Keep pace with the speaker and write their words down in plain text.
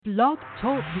Blog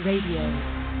Talk Radio.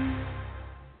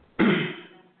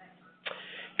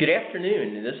 Good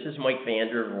afternoon. This is Mike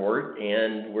Vandervoort,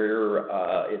 and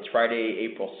it's Friday,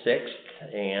 April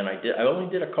 6th, and I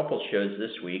only did a couple shows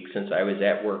this week since I was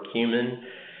at Work Human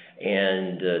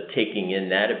and taking in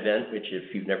that event, which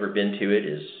if you've never been to it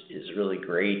is really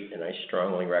great, and I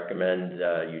strongly recommend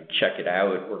you check it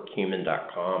out at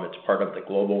workhuman.com. It's part of the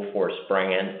Global Force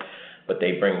brand, but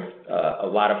they bring a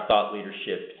lot of thought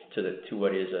leadership to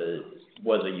what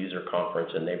was a user conference,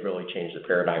 and they've really changed the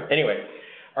paradigm. Anyway.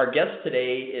 Our guest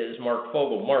today is Mark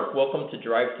Fogel. Mark, welcome to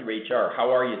Drive Through HR. How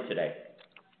are you today?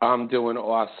 I'm doing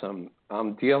awesome.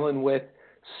 I'm dealing with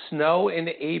snow in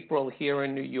April here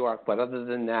in New York, but other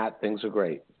than that, things are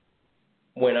great.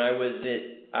 When I was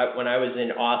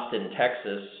in Austin,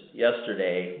 Texas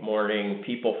yesterday morning,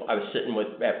 I was sitting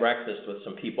at breakfast with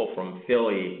some people from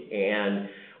Philly, and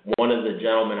one of the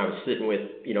gentlemen I was sitting with,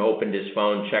 opened his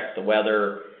phone, checked the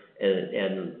weather,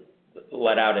 and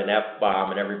let out an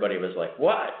F-bomb, and everybody was like,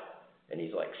 "What?" And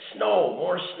he's like,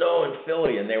 more snow in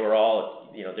Philly. And they were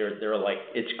all, they're like,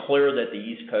 it's clear that the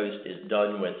East Coast is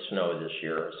done with snow this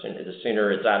year. The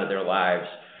sooner it's out of their lives,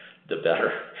 the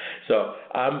better. So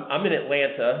I'm in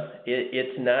Atlanta.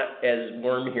 It's not as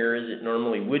warm here as it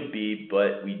normally would be,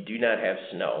 but we do not have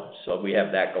snow. So we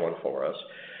have that going for us.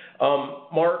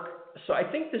 Mark, so I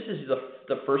think this is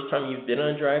the first time you've been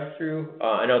on Drive-Thru.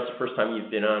 I know it's the first time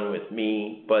you've been on with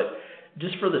me, but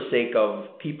just for the sake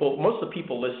of people, most of the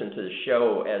people listen to the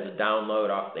show as a download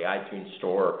off the iTunes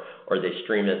store or they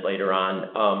stream it later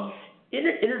on.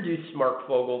 Introduce Mark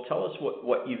Fogel. Tell us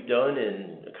what you've done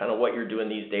and kind of what you're doing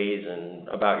these days and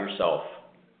about yourself.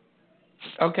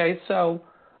 Okay, so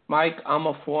Mike, I'm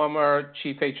a former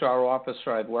chief HR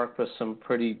officer. I've worked for some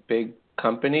pretty big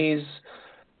companies,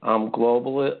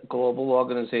 global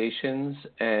organizations,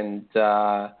 and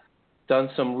done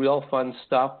some real fun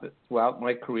stuff throughout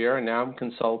my career, and now I'm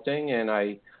consulting, and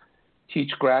I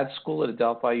teach grad school at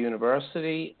Adelphi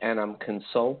University, and I'm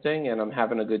consulting, and I'm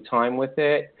having a good time with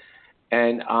it,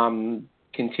 and I'm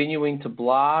continuing to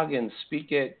blog and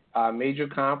speak at major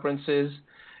conferences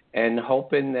and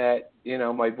hoping that,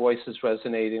 my voice is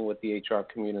resonating with the HR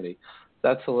community.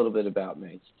 That's a little bit about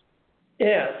me.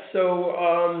 Yeah, so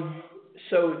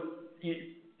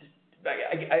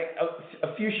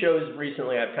a few shows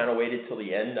recently I've kind of waited till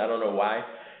the end. I don't know why.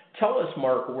 Tell us,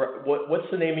 Mark, what's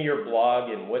the name of your blog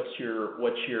and what's your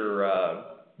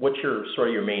sort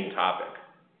of your main topic?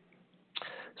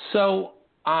 So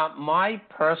my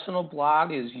personal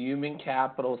blog is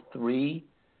humancapital3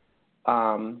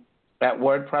 at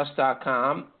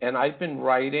wordpress.com, and I've been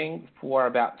writing for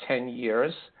about 10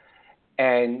 years,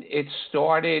 and it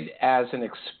started as an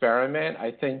experiment.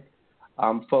 I think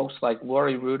folks like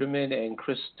Lori Rudiman and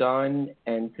Chris Dunn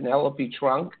and Penelope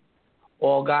Trunk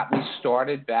all got me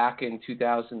started back in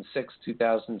 2006,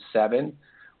 2007,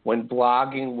 when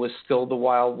blogging was still the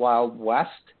wild, wild west,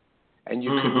 and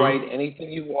you could write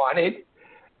anything you wanted.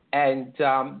 And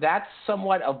that's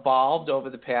somewhat evolved over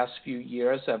the past few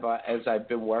years as I've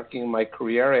been working in my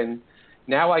career. And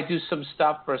now I do some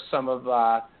stuff for some of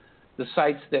the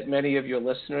sites that many of your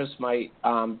listeners might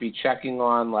be checking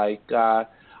on, like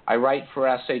I write for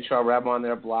SHRM on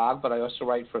their blog, but I also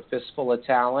write for Fistful of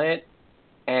Talent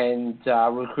and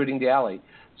Recruiting Daily.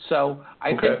 So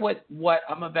I think what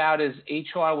I'm about is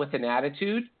HR with an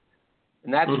attitude,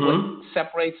 and that's what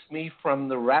separates me from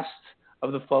the rest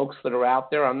of the folks that are out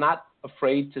there. I'm not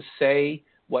afraid to say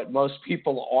what most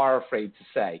people are afraid to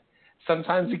say.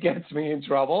 Sometimes it gets me in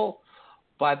trouble,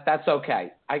 but that's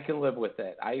okay. I can live with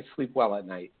it. I sleep well at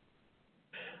night.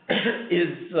 Is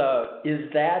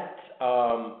that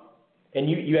and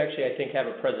you actually, I think, have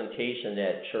a presentation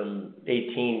at SHRM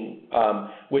 18,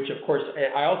 which, of course,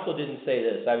 I also didn't say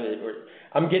this.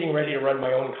 I'm getting ready to run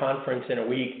my own conference in a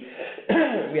week.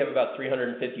 We have about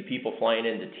 350 people flying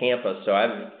into Tampa, so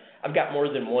I've got more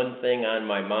than one thing on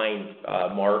my mind,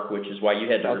 Mark, which is why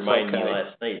you had to remind me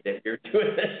last night that you're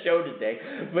doing this show today.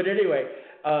 But anyway,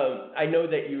 I know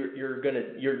that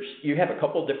you have a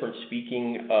couple different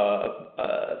speaking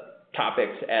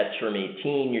topics at SHRM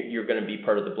 18. You're going to be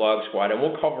part of the blog squad, and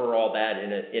we'll cover all that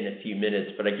in a few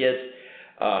minutes. But I guess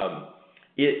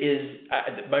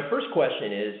my first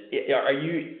question is: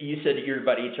 you said that you're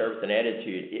about HR with an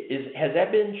attitude. Has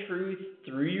that been true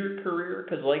through your career?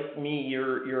 Because like me,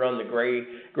 you're on the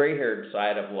gray-haired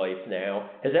side of life now.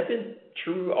 Has that been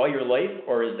true all your life,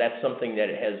 or is that something that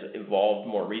has evolved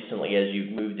more recently as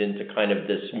you've moved into kind of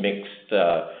this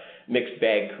mixed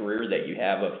bag career that you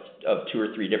have of two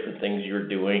or three different things you're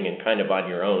doing and kind of on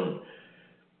your own?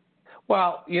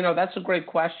 Well, that's a great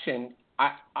question.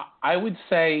 I would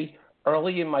say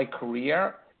early in my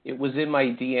career, It was in my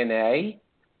DNA,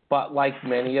 but like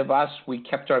many of us, we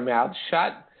kept our mouths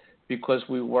shut because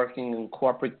we were working in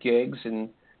corporate gigs and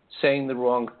saying the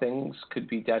wrong things could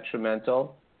be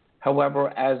detrimental. However,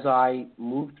 as I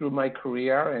moved through my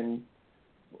career and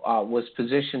was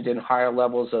positioned in higher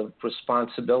levels of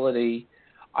responsibility,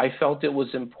 I felt it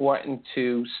was important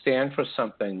to stand for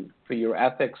something, for your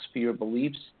ethics, for your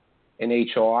beliefs in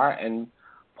HR. And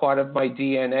part of my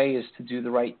DNA is to do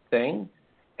the right thing.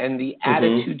 And the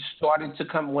attitude started to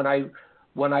come when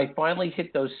I finally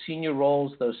hit those senior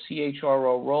roles, those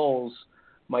CHRO roles.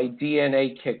 My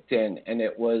DNA kicked in, and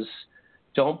it was,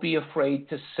 don't be afraid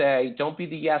to say, don't be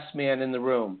the yes man in the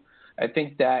room. I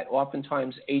think that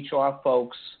oftentimes HR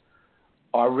folks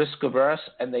are risk averse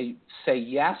and they say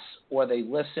yes, or they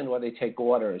listen, or they take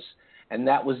orders. And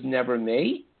that was never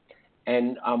me.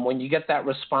 And when you get that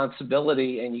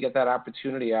responsibility and you get that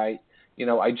opportunity, I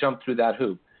jumped through that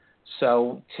hoop.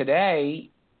 So today,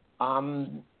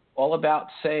 I'm all about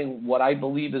saying what I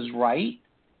believe is right,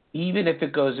 even if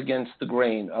it goes against the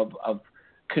grain of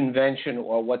convention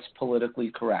or what's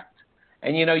politically correct.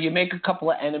 And, you make a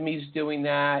couple of enemies doing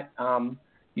that.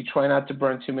 You try not to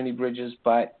burn too many bridges,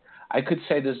 but I could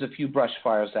say there's a few brush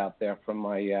fires out there from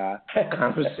my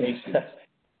conversations.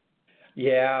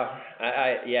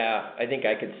 I think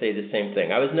I could say the same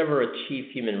thing. I was never a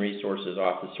chief human resources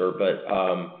officer, but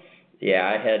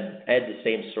I had the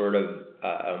same sort of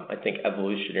I think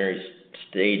evolutionary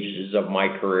stages of my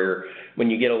career. When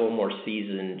you get a little more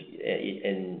seasoned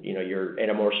and you're at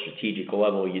a more strategic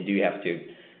level, you do have to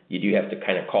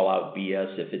kind of call out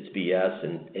BS if it's BS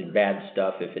and bad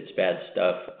stuff if it's bad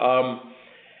stuff.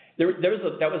 That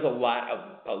was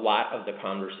a lot of the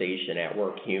conversation at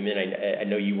WorkHuman. I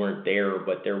know you weren't there,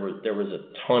 but there was a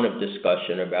ton of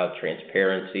discussion about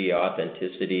transparency,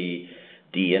 authenticity,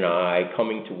 D&I,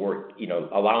 coming to work,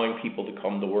 allowing people to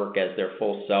come to work as their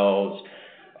full selves.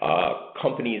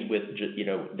 Companies with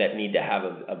that need to have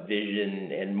a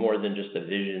vision, and more than just a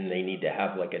vision, they need to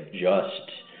have like a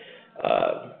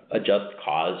just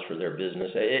cause for their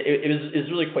business. It's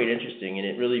really quite interesting, and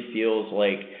it really feels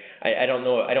like I don't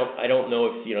know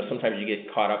if sometimes you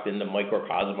get caught up in the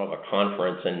microcosm of a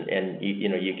conference and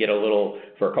you get a little,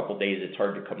 for a couple of days it's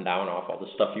hard to come down off all the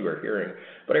stuff you were hearing.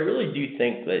 But I really do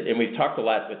think that, and we've talked a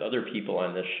lot with other people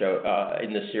on this show,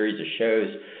 in this series of shows,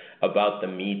 about the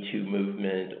Me Too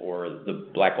movement or the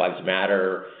Black Lives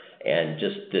Matter and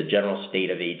just the general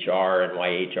state of HR and why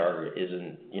HR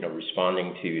isn't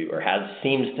responding to, or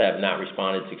seems to have not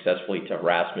responded successfully to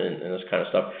harassment and this kind of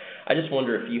stuff. I just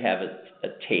wonder if you have a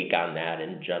take on that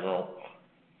in general.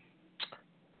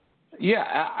 Yeah,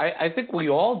 I think we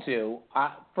all do.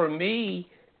 For me,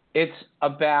 it's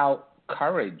about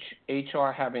courage, HR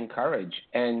having courage.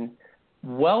 And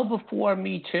well before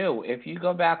Me Too, if you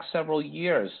go back several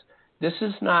years, this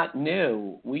is not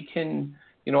new. We can,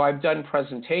 I've done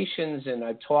presentations and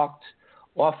I've talked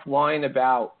offline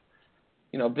about,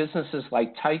 businesses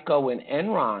like Tyco and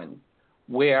Enron,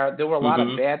 where there were a lot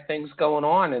of bad things going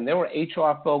on, and there were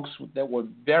HR folks that were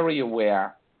very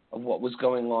aware of what was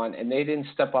going on, and they didn't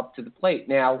step up to the plate.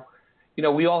 Now,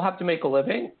 we all have to make a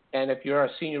living, and if you're a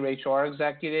senior HR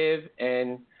executive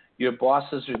and your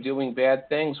bosses are doing bad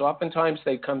things, oftentimes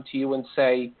they come to you and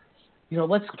say,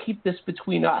 let's keep this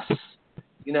between us,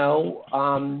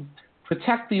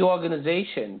 protect the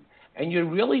organization, and you're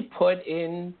really put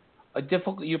in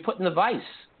you're put in the vice.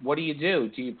 What do?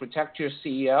 Do you protect your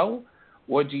CEO?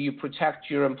 Or do you protect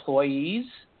your employees?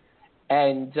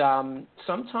 And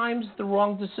sometimes the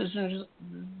wrong decisions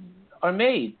are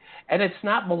made. And it's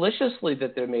not maliciously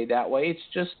that they're made that way. It's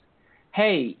just,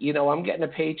 hey, I'm getting a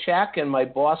paycheck and my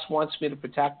boss wants me to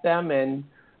protect them, and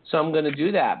so I'm going to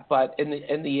do that. But in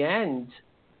the end,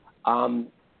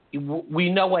 we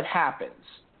know what happens,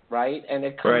 right? And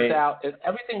it comes out,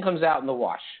 everything comes out in the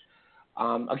wash.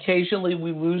 Occasionally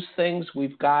we lose things.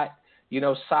 We've got,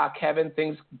 sock heaven,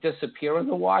 things disappear in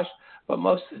the wash, but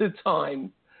most of the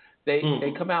time they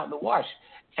come out in the wash.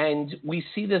 And we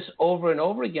see this over and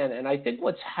over again. And I think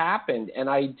what's happened, and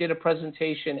I did a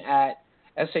presentation at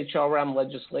SHRM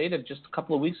Legislative just a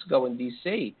couple of weeks ago in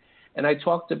D.C., and I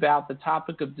talked about the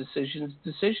topic of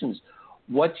decisions.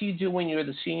 What do you do when you're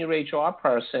the senior HR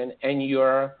person and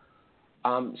your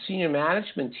senior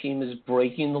management team is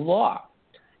breaking the law?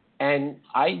 And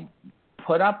I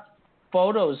put up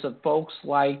photos of folks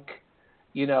like,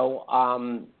 a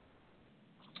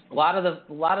lot of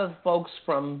the folks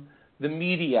from the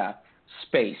media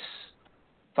space,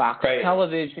 Fox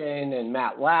Television and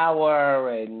Matt Lauer,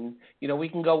 and we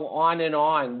can go on and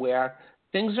on, where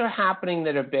things are happening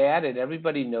that are bad and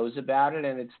everybody knows about it,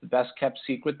 and it's the best kept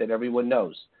secret that everyone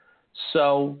knows.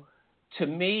 So to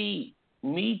me,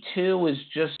 Me Too is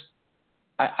just,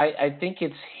 I think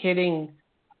it's hitting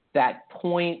that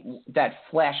point, that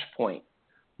flash point,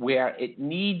 where it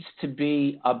needs to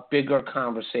be a bigger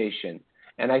conversation.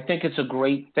 And I think it's a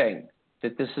great thing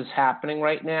that this is happening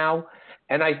right now.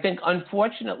 And I think,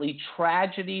 unfortunately,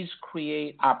 tragedies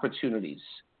create opportunities.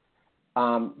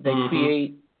 They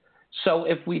create. So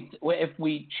if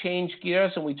we change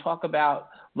gears and we talk about,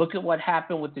 look at what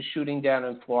happened with the shooting down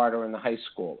in Florida in the high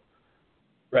school.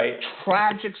 Right.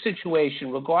 Tragic situation,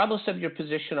 regardless of your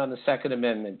position on the Second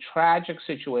Amendment. Tragic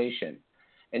situation.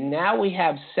 And now we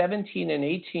have 17 and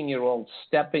 18-year-olds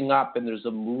stepping up, and there's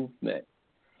a movement.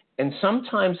 And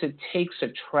sometimes it takes a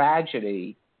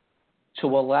tragedy to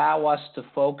allow us to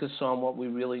focus on what we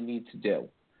really need to do.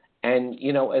 And,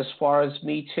 as far as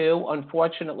Me Too,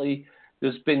 unfortunately,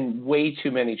 there's been way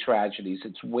too many tragedies.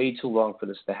 It's way too long for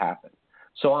this to happen.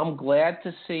 So I'm glad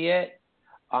to see it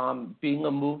being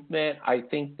a movement. I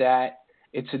think that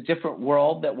it's a different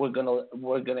world that we're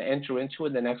gonna enter into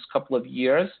in the next couple of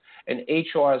years, and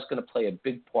HR is going to play a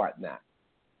big part in that.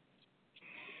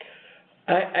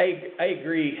 I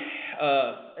agree,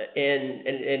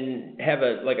 and have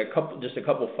a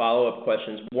couple follow-up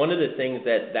questions. One of the things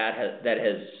that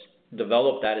has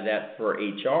developed out of that for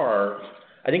HR,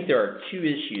 I think there are two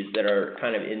issues that are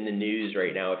kind of in the news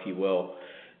right now, if you will.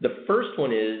 The first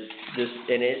one is this,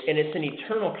 and it's an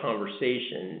eternal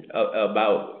conversation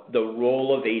about the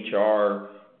role of HR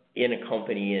in a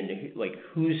company and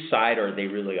whose side are they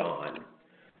really on?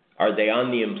 Are they on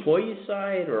the employee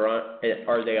side or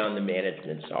are they on the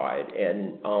management side?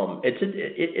 And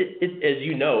as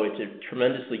you know, it's a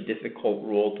tremendously difficult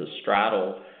role to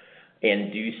straddle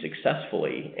and do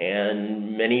successfully.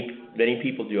 And many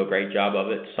people do a great job of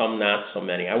it. Some not so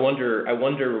many. I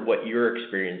wonder what your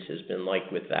experience has been like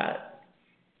with that.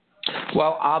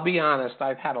 Well, I'll be honest.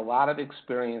 I've had a lot of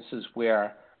experiences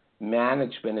where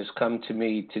management has come to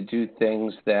me to do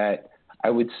things that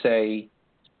I would say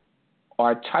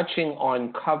are touching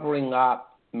on covering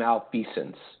up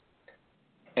malfeasance.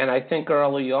 And I think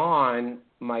early on,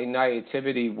 my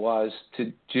naivety was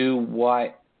to do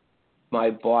what my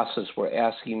bosses were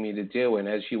asking me to do. And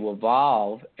as you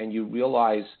evolve and you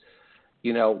realize,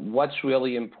 what's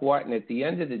really important, at the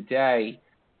end of the day,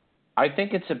 I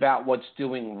think it's about what's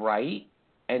doing right.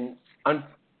 And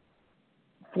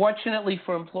unfortunately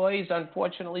for employees,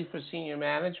 unfortunately for senior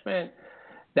management,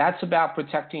 that's about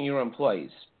protecting your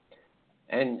employees.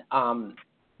 And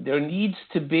there needs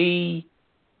to be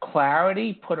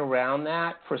clarity put around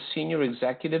that for senior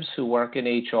executives who work in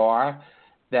HR,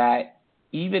 that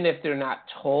even if they're not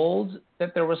told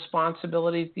that their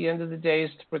responsibility at the end of the day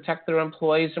is to protect their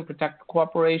employees and protect the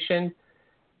corporation,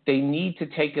 they need to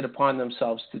take it upon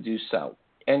themselves to do so.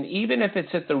 And even if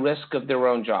it's at the risk of their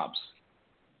own jobs,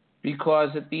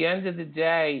 because at the end of the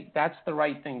day, that's the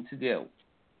right thing to do.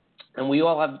 And we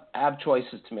all have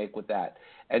choices to make with that.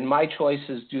 And my choice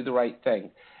is do the right thing.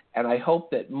 And I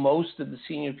hope that most of the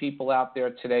senior people out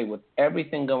there today, with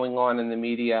everything going on in the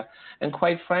media, and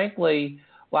quite frankly,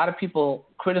 a lot of people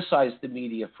criticize the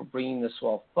media for bringing this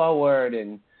all forward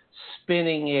and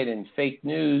spinning it and fake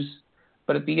news.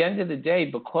 But at the end of the day,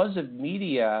 because of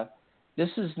media, this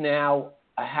is now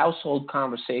a household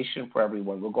conversation for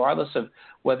everyone, regardless of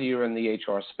whether you're in the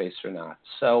HR space or not.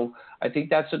 So I think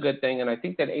that's a good thing. And I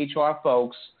think that HR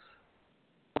folks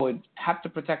would have to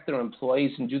protect their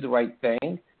employees and do the right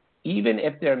thing, even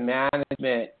if their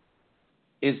management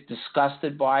is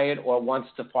disgusted by it or wants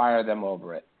to fire them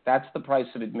over it. That's the price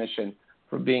of admission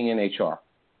for being in HR.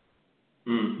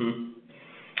 Mm-hmm.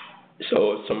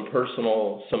 So some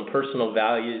personal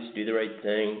values, do the right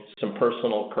thing, some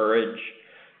personal courage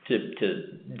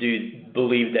to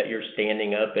believe that you're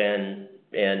standing up and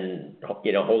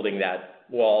holding that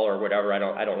wall or whatever. I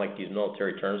don't like these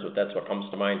military terms, but that's what comes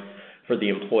to mind for the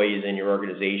employees in your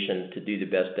organization, to do the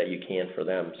best that you can for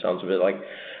them. Sounds a bit like.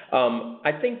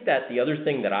 I think that the other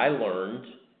thing that I learned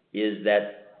is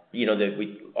that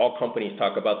all companies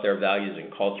talk about their values and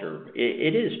culture.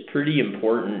 It is pretty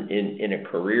important in a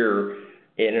career,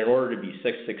 and in order to be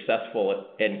successful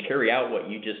and carry out what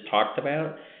you just talked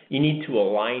about, you need to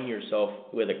align yourself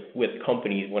with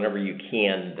companies whenever you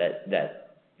can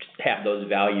that have those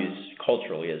values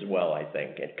culturally as well. I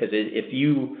think, because if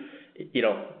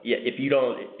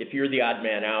you're the odd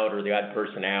man out or the odd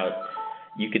person out,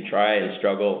 you can try and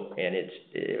struggle, and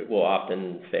it will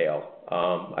often fail.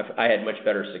 I had much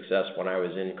better success when I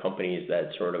was in companies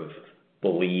that sort of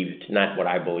believed, not what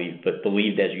I believed, but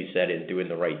believed, as you said, in doing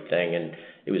the right thing, and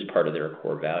it was part of their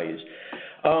core values.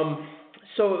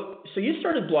 So you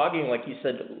started blogging, like you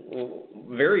said,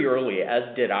 very early, as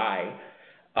did I.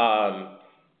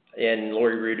 and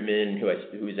Lori Rudiman,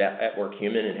 who's at Work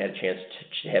Human and had a chance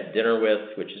to have dinner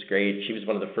with, which is great. She was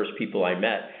one of the first people I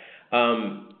met.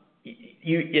 And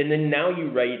then now you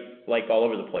write like all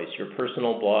over the place, your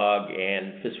personal blog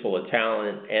and Fistful of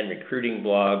Talent and recruiting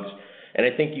blogs. And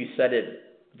I think you said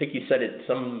it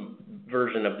some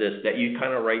version of this, that you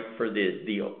kind of write for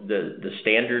the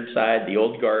standard side, the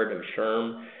old guard of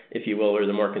SHRM, if you will, or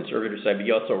the more conservative side, but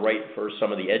you also write for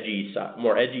some of the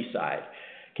more edgy side.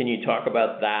 Can you talk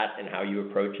about that and how you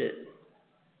approach it?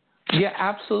 Yeah,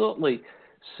 absolutely.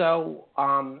 So,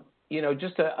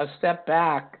 just a step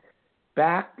back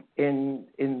in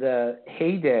the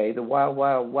heyday, the Wild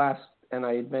Wild West, and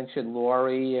I had mentioned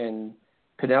Lori and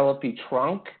Penelope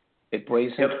Trunk at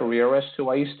Brazen Careerist, who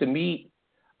I used to meet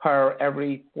her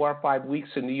every 4 or 5 weeks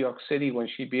in New York City when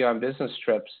she'd be on business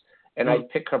trips, and I'd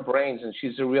pick her brains, and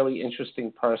she's a really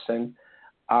interesting person.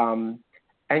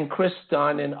 And Chris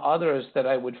Dunn and others that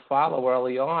I would follow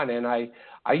early on, and I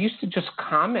used to just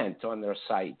comment on their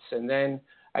sites, and then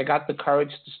I got the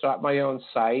courage to start my own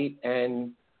site,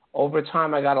 and over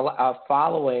time I got a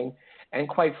following, and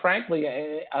quite frankly,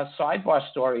 a sidebar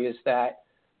story is that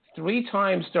 3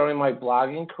 times during my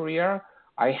blogging career,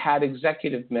 I had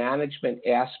executive management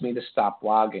ask me to stop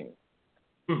blogging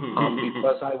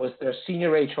because I was their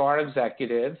senior HR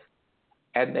executive,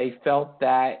 and they felt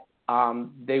that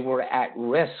they were at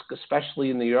risk,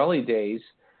 especially in the early days,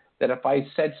 that if I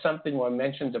said something or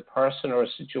mentioned a person or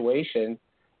a situation,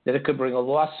 that it could bring a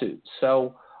lawsuit.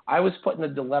 So I was put in a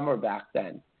dilemma back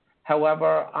then.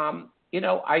 However,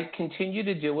 I continued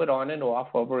to do it on and off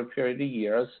over a period of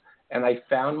years, and I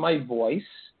found my voice,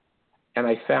 and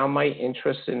I found my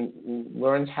interest and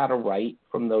learned how to write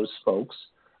from those folks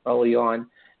early on.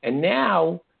 And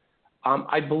now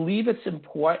I believe it's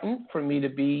important for me to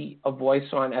be a voice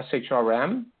on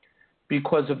SHRM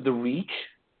because of the reach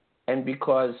and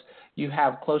because you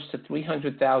have close to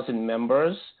 300,000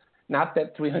 members. Not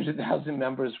that 300,000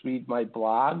 members read my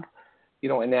blog.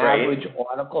 An average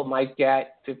article might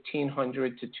get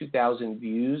 1,500 to 2,000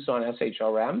 views on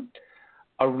SHRM.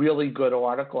 A really good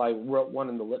article, I wrote one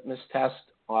in the litmus test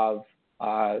on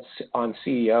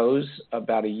CEOs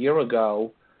about a year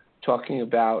ago, talking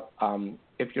about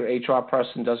if your HR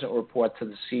person doesn't report to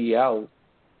the CEO,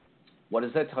 what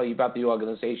does that tell you about the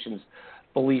organization's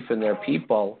belief in their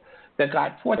people? That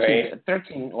got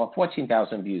 13 or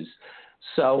 14,000 views.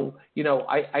 So,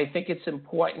 I think it's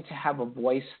important to have a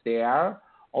voice there,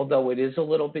 although it is a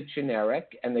little bit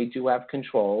generic and they do have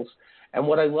controls. And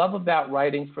what I love about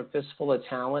writing for Fistful of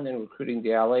Talent and Recruiting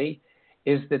Daily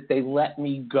is that they let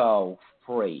me go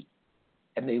free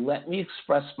and they let me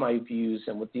express my views.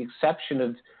 And with the exception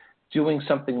of doing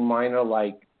something minor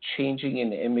like changing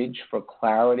an image for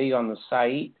clarity on the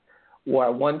site,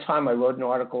 or one time I wrote an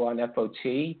article on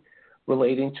FOT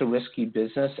relating to risky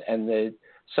business, and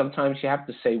sometimes you have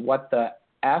to say what the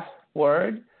F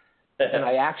word, and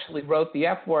I actually wrote the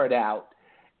F word out,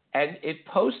 and it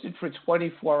posted for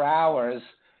 24 hours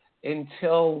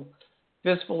until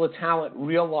Fistful of Talent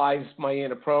realized my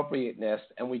inappropriateness,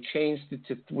 and we changed it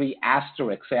to 3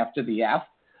 asterisks after the F.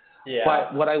 Yeah.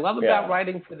 But what I love about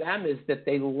writing for them is that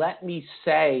they let me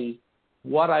say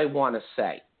what I want to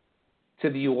say to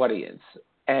the audience.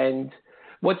 And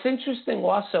what's interesting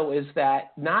also is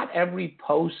that not every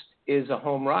post is a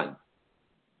home run.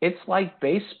 It's like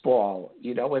baseball.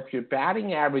 If your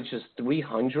batting average is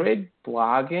 300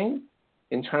 blogging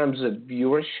in terms of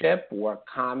viewership or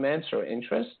comments or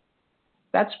interest,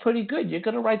 that's pretty good. You're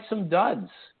going to write some duds.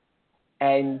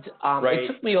 And it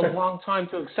took me a long time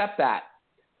to accept that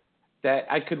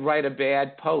I could write a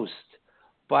bad post.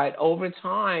 But over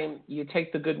time, you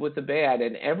take the good with the bad.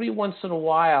 And every once in a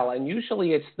while, and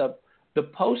usually it's the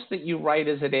post that you write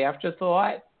as an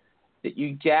afterthought, that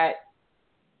you get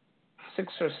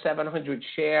 600 or 700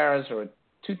 shares or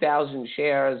 2,000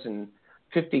 shares and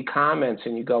 50 comments,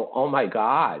 and you go, oh my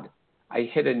God, I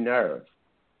hit a nerve.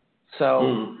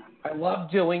 So I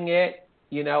love doing it.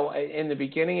 In the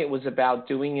beginning, it was about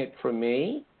doing it for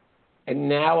me. And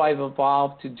now I've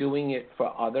evolved to doing it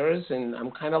for others. And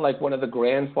I'm kind of like one of the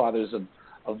grandfathers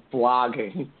of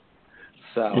blogging.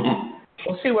 So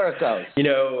we'll see where it goes.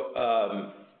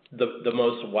 The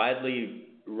most widely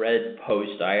read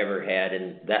post I ever had,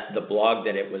 and that the blog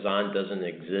that it was on doesn't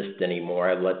exist anymore.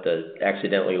 I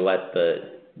accidentally let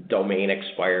the domain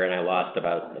expire, and I lost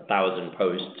about 1,000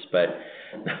 posts. But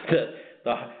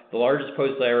the largest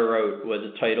post I ever wrote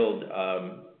was titled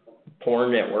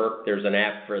 "Porn at Work." There's an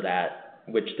app for that,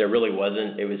 which there really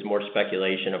wasn't. It was more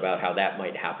speculation about how that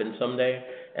might happen someday,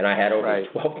 and I had over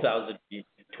 12,000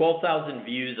 12,000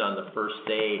 views on the first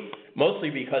day,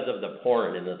 mostly because of the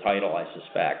porn in the title, I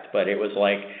suspect. But it was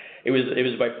like it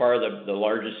was by far the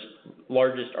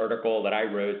largest article that I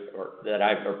wrote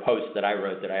or post that I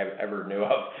wrote that I ever knew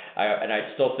of. And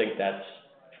I still think that's,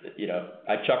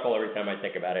 I chuckle every time I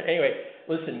think about it. Anyway,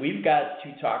 listen, we've got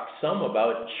to talk some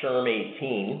about SHRM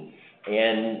 18,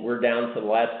 and we're down to the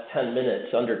last 10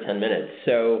 minutes, under 10 minutes.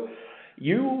 So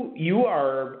you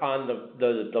are on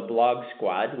the blog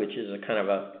squad, which is a kind of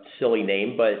a silly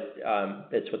name, but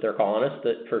it's what they're calling us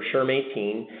for SHRM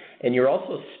 18, and you're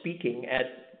also speaking at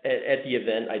the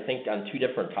event, I think, on two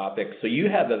different topics. So you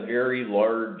have a very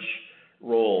large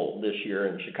role this year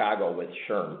in Chicago with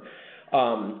SHRM.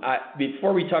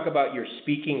 Before we talk about your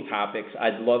speaking topics,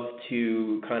 I'd love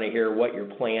to kind of hear what your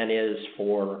plan is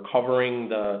for covering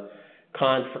the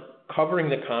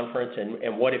conference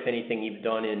and what, if anything, you've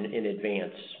done in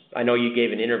advance. I know you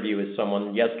gave an interview with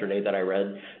someone yesterday that I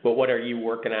read, but what are you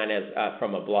working on as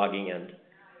from a blogging end?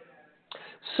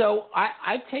 So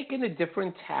I've taken a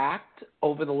different tact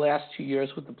over the last 2 years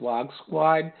with the blog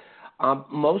squad.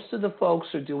 Most of the folks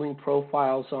are doing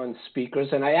profiles on speakers,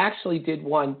 and I actually did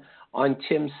one on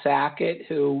Tim Sackett,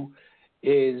 who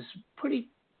is pretty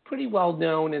well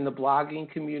known in the blogging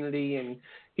community, and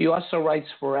he also writes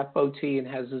for FOT and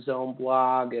has his own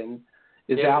blog and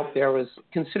is out there as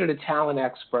considered a talent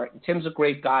expert. And Tim's a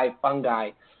great guy, fun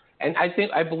guy, and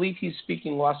I believe he's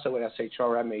speaking also at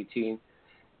SHRM 18.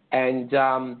 And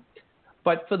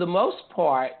but for the most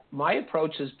part, my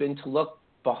approach has been to look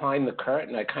behind the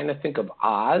curtain. I kind of think of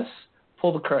Oz,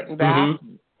 pull the curtain back.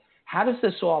 Mm-hmm. How does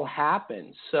this all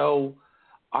happen? So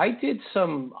I did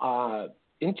some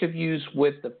interviews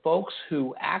with the folks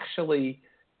who actually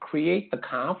create the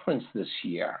conference this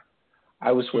year.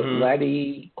 I was with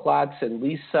Letty Klotz and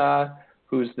Lisa,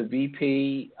 who's the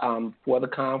VP for the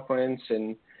conference,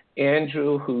 and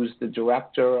Andrew, who's the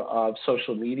director of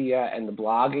social media and the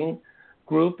blogging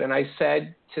group. And I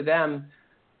said to them,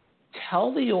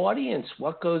 tell the audience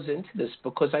what goes into this,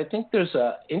 because I think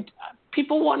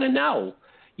people want to know,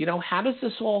 how does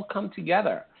this all come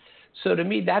together? So to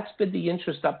me, that's been the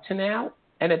interest up to now.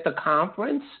 And at the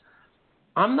conference,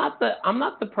 I'm not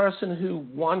the person who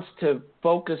wants to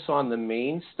focus on the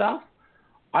main stuff.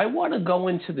 I want to go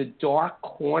into the dark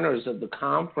corners of the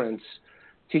conference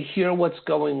to hear what's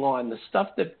going on, the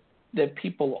stuff that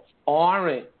people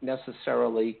aren't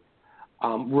necessarily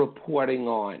reporting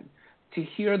on, to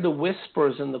hear the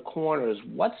whispers in the corners.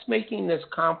 What's making this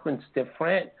conference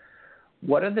different?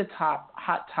 What are the top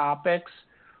hot topics?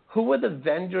 Who are the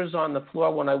vendors on the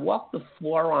floor? When I walk the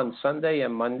floor on Sunday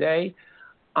and Monday,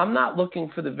 I'm not looking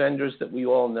for the vendors that we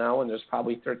all know, and there's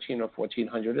probably 1,300 or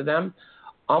 1,400 of them.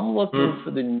 I'm looking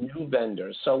for the new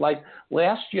vendors. So like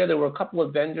last year, there were a couple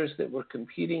of vendors that were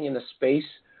competing in a space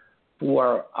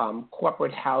for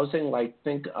corporate housing, like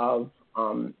think of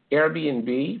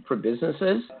Airbnb for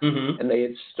businesses, and they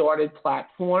had started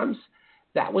platforms.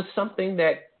 That was something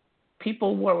that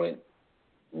people weren't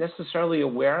necessarily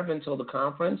aware of until the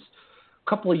conference. A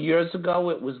couple of years ago,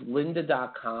 it was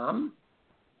lynda.com,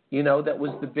 that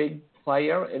was the big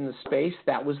player in the space.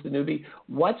 That was the newbie.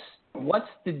 What's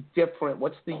the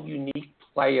unique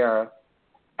player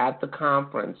at the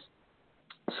conference?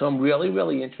 So I'm really,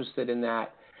 really interested in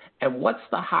that. And what's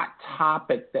the hot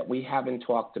topic that we haven't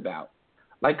talked about?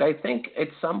 Like, I think at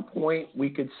some point we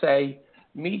could say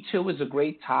Me Too is a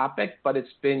great topic, but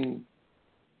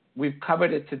we've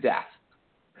covered it to death.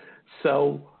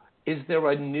 So is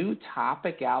there a new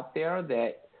topic out there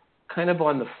that kind of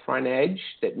on the front edge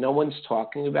that no one's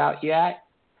talking about yet?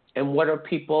 And what are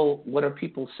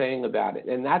people saying about it?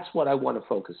 And that's what I want to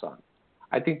focus on.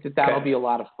 I think that'll be a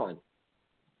lot of fun.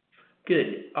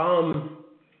 Good.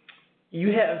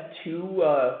 You have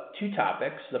two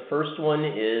topics. The first one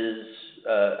is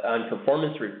on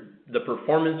the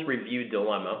performance review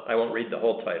dilemma. I won't read the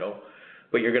whole title,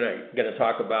 but you're gonna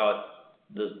talk about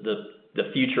the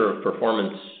future of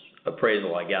performance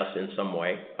appraisal, I guess, in some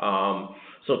way.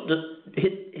 So just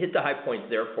hit the high points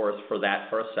there for us for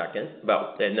a second,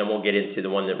 and then we'll get into the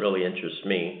one that really interests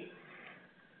me.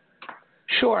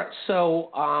 Sure. So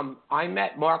I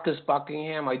met Marcus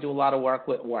Buckingham. I do a lot of work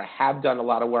or have done a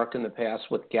lot of work in the past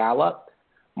with Gallup.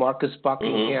 Marcus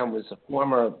Buckingham was a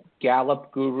former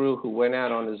Gallup guru who went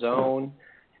out on his own,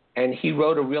 and he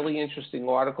wrote a really interesting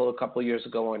article a couple of years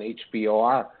ago on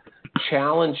HBR,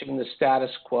 challenging the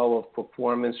status quo of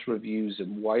performance reviews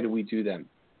and why do we do them.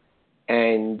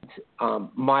 And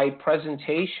my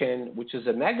presentation, which is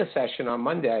a mega session on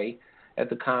Monday at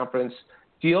the conference,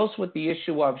 deals with the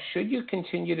issue of should you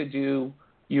continue to do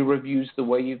your reviews the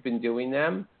way you've been doing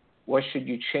them, or should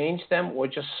you change them or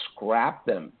just scrap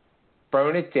them,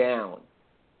 burn it down?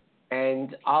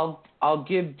 and I'll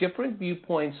give different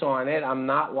viewpoints on it. I'm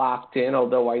not locked in,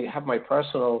 although I have my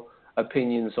personal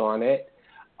opinions on it.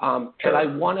 And I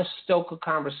want to stoke a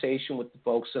conversation with the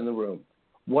folks in the room.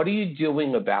 What are you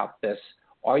doing about this?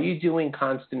 Are you doing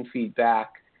constant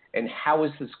feedback? And how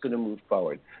is this going to move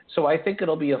forward? So I think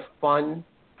it'll be a fun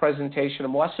presentation.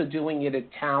 I'm also doing it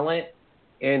at Talent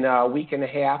in a week and a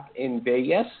half in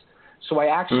Vegas. So I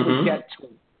actually get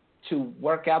to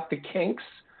work out the kinks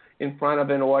in front of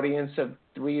an audience of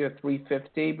 300 or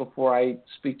 350 before I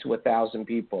speak to 1,000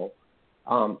 people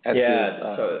at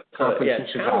the conference in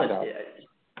Chicago.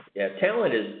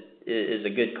 Talent is a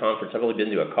good conference. I've only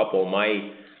been to a couple.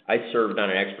 I served on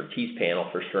an expertise panel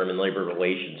for Sherman Labor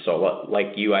Relations. So like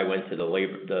you, I went to the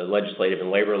Legislative and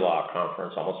Labor Law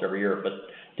Conference almost every year, but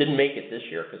didn't make it this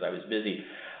year because I was busy.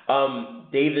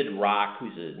 David Rock,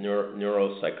 who's a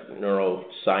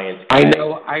neuroscience guy.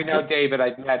 I know David.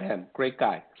 I've met him. Great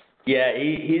guy. Yeah,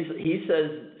 he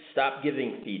says stop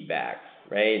giving feedback,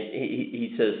 right?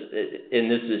 He says, and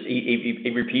this is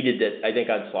he repeated that I think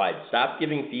on slides. Stop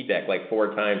giving feedback like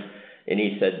 4 times, and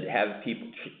he said have people.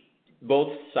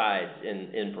 Both sides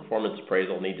in performance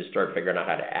appraisal need to start figuring out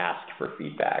how to ask for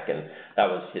feedback, and that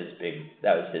was his big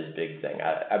thing.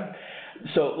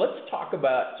 So let's talk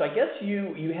about. So I guess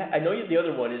I know the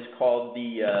other one is called let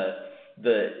me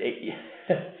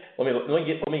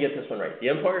get this one right. The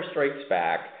Empire Strikes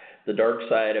Back: The Dark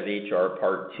Side of HR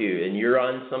Part 2, and you're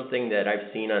on something that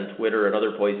I've seen on Twitter and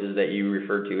other places that you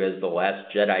refer to as the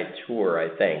Last Jedi Tour, I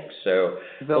think. So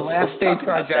the Last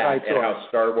HR Jedi Tour, and how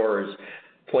Star Wars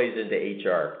plays into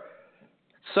HR.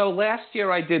 So last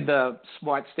year I did the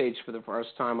Smart Stage for the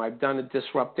first time. I've done a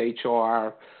Disrupt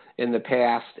HR in the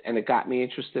past, and it got me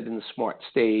interested in the Smart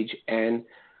Stage. And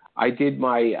I did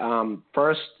my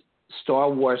first Star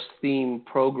Wars theme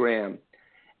program,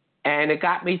 and it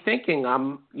got me thinking.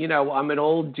 I'm an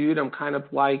old dude. I'm kind of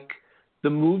like the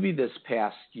movie this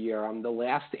past year. I'm the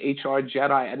last HR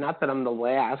Jedi, and not that I'm the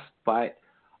last, but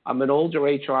I'm an older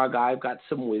HR guy. I've got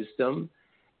some wisdom.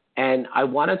 And I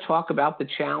want to talk about the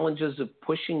challenges of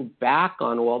pushing back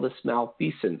on all this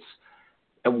malfeasance.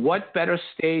 And what better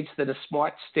stage than a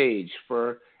Smart Stage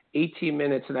for 18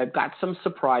 minutes? And I've got some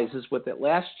surprises with it.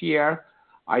 Last year,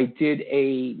 I did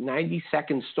a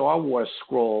 90-second Star Wars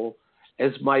scroll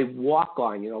as my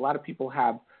walk-on. A lot of people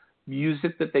have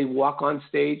music that they walk on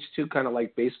stage to, kind of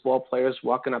like baseball players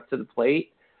walking up to the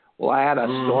plate. Well, I had a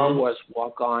Star Wars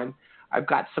walk-on. I've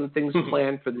got some things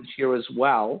planned for this year as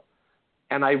well.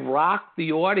 And I rocked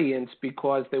the audience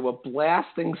because they were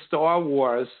blasting Star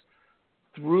Wars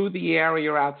through the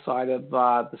area outside of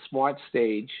the Smart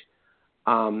Stage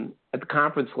at the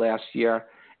conference last year.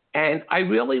 And I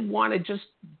really want to just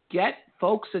get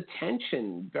folks'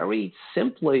 attention very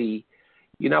simply.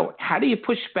 How do you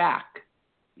push back?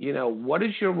 What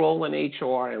is your role in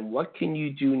HR, and what can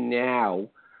you do now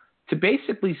to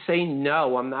basically say,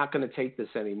 no, I'm not going to take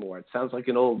this anymore? It sounds like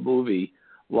an old movie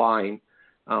line.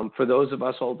 For those of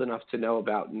us old enough to know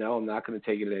about, no, I'm not going to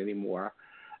take it anymore.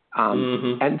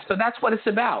 And so that's what it's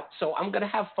about. So I'm going to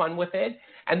have fun with it.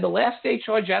 And the Last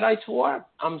HR Jedi Tour,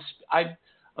 I'm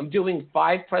doing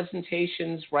 5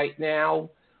 presentations right now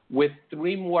with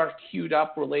 3 more queued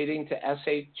up relating to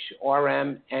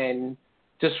SHRM and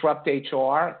Disrupt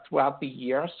HR throughout the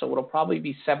year. So it'll probably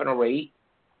be 7 or 8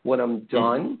 when I'm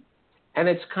done. And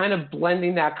it's kind of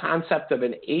blending that concept of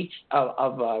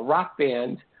of a rock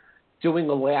band doing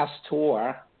the last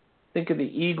tour. Think of the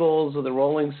Eagles or the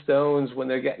Rolling Stones when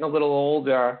they're getting a little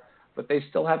older, but they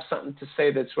still have something to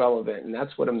say that's relevant, and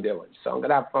that's what I'm doing. So I'm going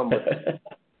to have fun with it.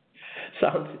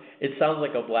 It sounds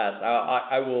like a blast.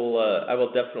 I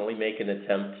will definitely make an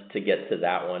attempt to get to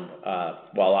that one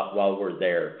while we're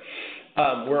there.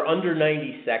 We're under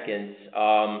 90 seconds,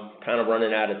 kind of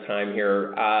running out of time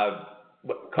here. A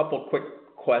couple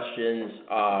quick questions.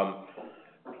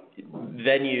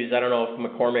 Venues, I don't know if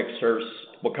McCormick serves,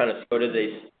 what kind of soda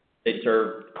they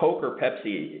serve, Coke or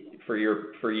Pepsi for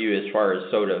you as far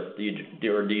as soda? Do you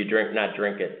not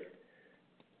drink it?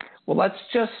 Well, let's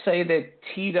just say that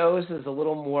Tito's is a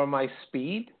little more my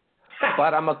speed,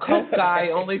 but I'm a Coke guy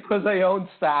only because I own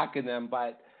stock in them.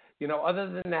 But,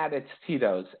 other than that, it's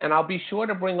Tito's. And I'll be sure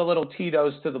to bring a little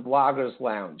Tito's to the Bloggers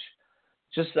Lounge.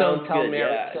 Just don't tell Mary.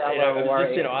 I was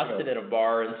just in Austin at a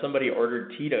bar, and somebody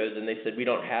ordered Tito's, and they said, we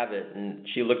don't have it. And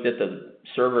she looked at the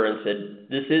server and said,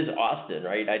 this is Austin,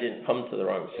 right? I didn't come to the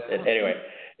wrong. Anyway,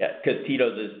 because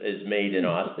Tito's is made in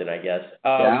Austin, I guess.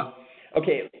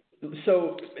 Okay,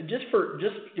 so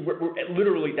we're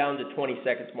literally down to 20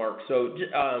 seconds, Mark. So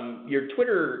your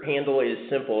Twitter handle is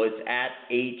simple. It's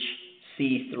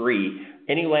 @HC3.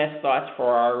 Any last thoughts for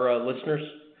our listeners?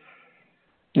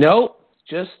 Nope.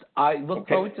 I look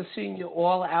Okay. forward to seeing you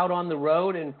all out on the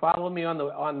road, and follow me on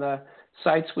the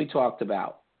sites we talked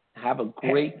about. Have a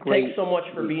great. Thanks so much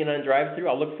for being on Drive Through.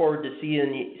 I look forward to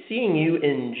seeing you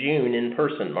in June in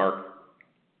person, Mark.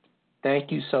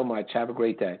 Thank you so much. Have a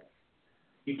great day.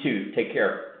 You too. Take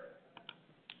care.